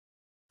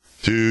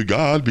To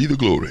God be the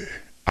glory.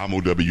 I'm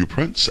O.W.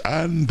 Prince,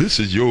 and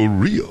this is your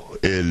real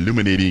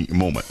illuminating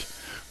moment.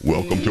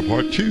 Welcome to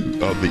part 2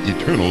 of the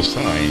eternal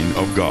sign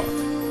of God.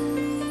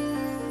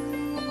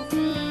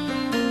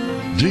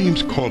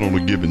 James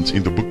Cardinal Gibbons,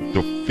 in the book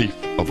The Faith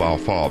of Our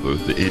Fathers,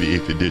 the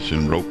 88th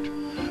edition, wrote,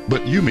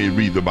 "But you may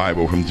read the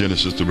Bible from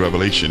Genesis to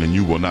Revelation, and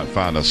you will not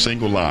find a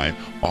single line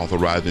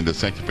authorizing the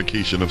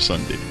sanctification of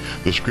Sunday.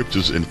 The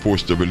scriptures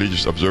enforce the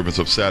religious observance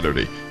of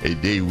Saturday, a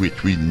day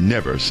which we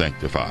never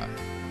sanctify."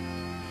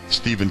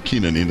 Stephen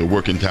Keenan, in the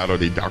work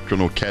entitled A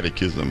Doctrinal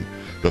Catechism,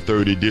 the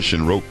 3rd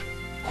edition, wrote,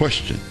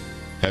 "Question: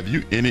 have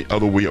you any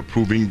other way of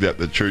proving that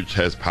the church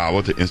has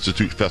power to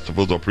institute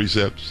festivals or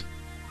precepts?"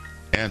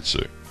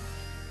 Answer: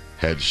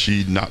 had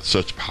she not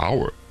such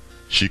power,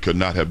 she could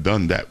not have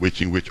done that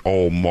in which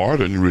all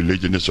modern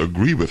religionists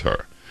agree with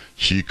her.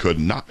 She could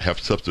not have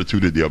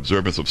substituted the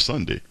observance of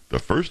Sunday, the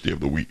first day of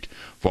the week,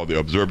 for the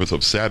observance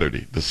of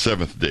Saturday, the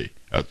 7th day,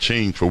 a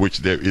change for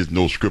which there is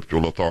no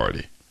scriptural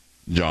authority.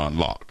 John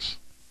Locke.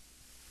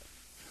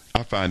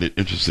 I find it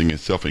interesting and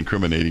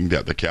self-incriminating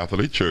that the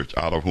Catholic Church,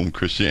 out of whom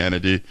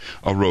Christianity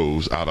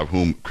arose, out of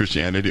whom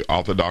Christianity,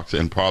 Orthodoxy,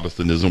 and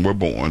Protestantism were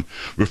born,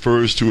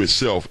 refers to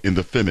itself in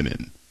the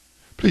feminine.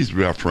 Please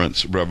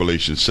reference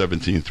Revelation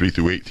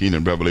 17:3-18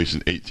 and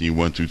Revelation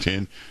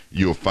 18:1-10.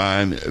 You'll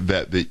find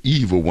that the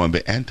evil one,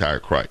 the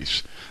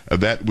Antichrist,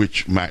 that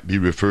which might be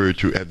referred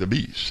to as the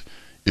beast,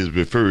 is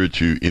referred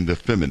to in the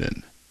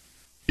feminine.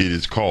 It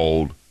is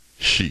called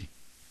she.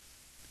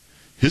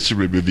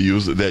 History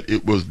reveals that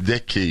it was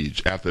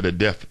decades after the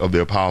death of the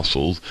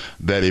apostles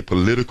that a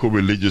political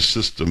religious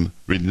system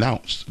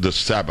renounced the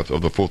Sabbath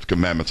of the 4th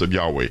commandments of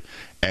Yahweh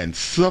and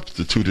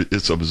substituted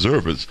its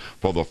observance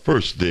for the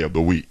first day of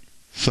the week,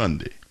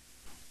 Sunday.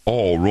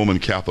 All Roman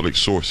Catholic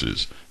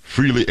sources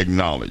freely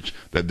acknowledge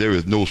that there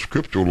is no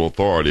scriptural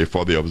authority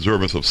for the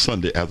observance of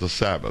Sunday as a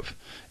Sabbath,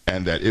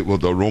 and that it was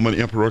the Roman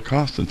Emperor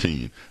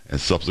Constantine,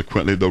 and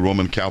subsequently the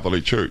Roman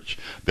Catholic Church,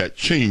 that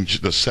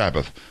changed the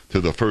Sabbath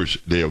to the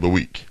first day of the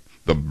week.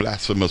 The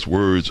blasphemous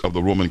words of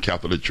the Roman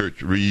Catholic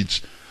Church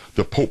reads,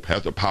 "The Pope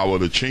has the power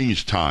to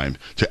change time,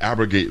 to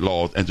abrogate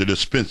laws, and to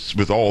dispense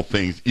with all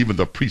things, even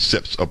the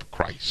precepts of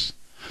Christ."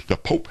 The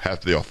Pope has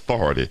the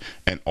authority,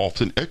 and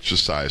often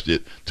exercised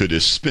it, to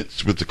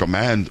dispense with the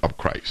commands of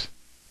Christ.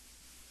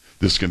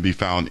 This can be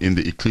found in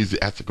the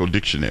Ecclesiastical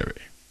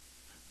Dictionary.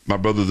 My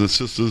brothers and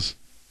sisters,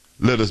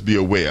 let us be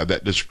aware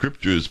that the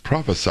scriptures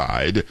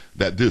prophesied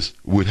that this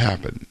would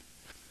happen.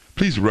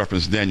 Please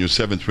reference Daniel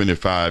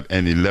 7:25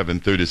 and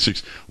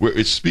 11:36, where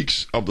it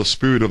speaks of the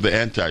spirit of the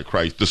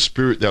Antichrist, the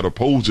spirit that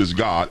opposes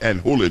God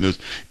and holiness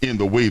in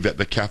the way that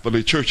the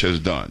Catholic Church has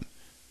done.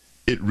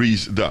 It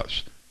reads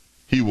thus: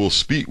 "He will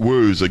speak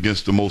words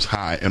against the Most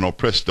High and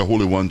oppress the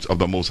holy ones of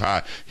the Most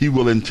High. He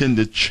will intend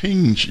to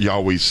change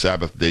Yahweh's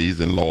Sabbath days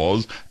and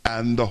laws,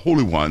 and the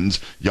holy ones,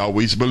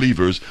 Yahweh's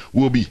believers,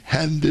 will be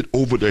handed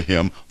over to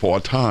him for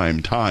a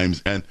time,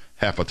 times, and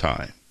half a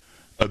time."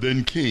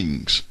 Then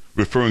kings,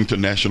 referring to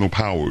national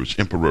powers,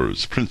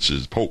 emperors,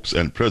 princes, popes,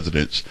 and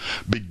presidents,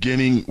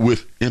 beginning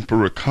with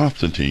Emperor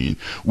Constantine,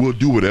 will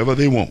do whatever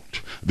they want.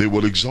 They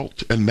will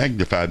exalt and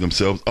magnify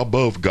themselves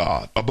above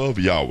God, above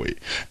Yahweh,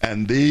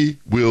 and they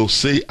will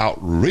say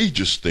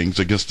outrageous things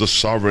against the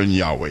sovereign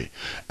Yahweh,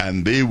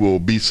 and they will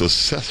be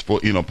successful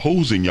in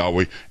opposing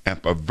Yahweh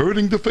and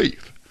perverting the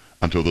faith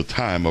until the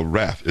time of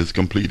wrath is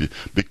completed,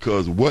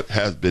 because what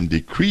has been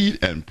decreed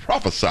and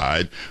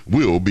prophesied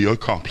will be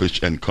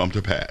accomplished and come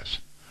to pass.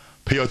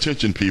 Pay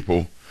attention,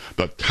 people.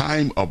 The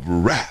time of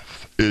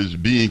wrath is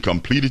being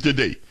completed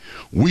today.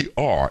 We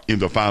are in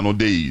the final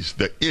days.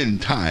 The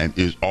end time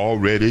is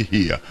already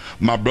here.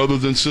 My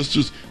brothers and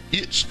sisters,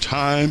 it's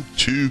time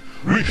to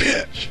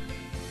repent.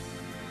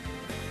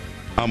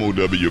 I'm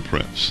O.W.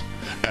 Prince,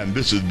 and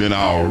this has been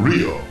our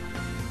real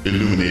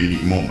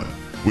illuminating moment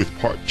with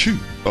part 2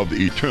 of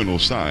the eternal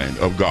sign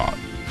of God.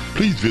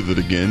 Please visit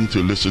again to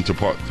listen to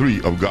part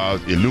 3 of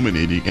God's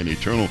illuminating and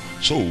eternal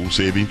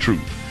soul-saving truth.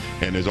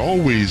 And as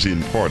always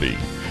in parting,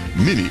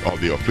 many are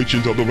the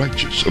afflictions of the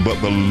righteous,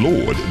 but the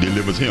Lord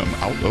delivers him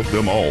out of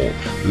them all.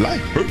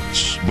 Life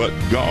hurts, but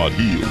God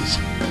heals.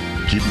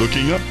 Keep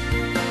looking up.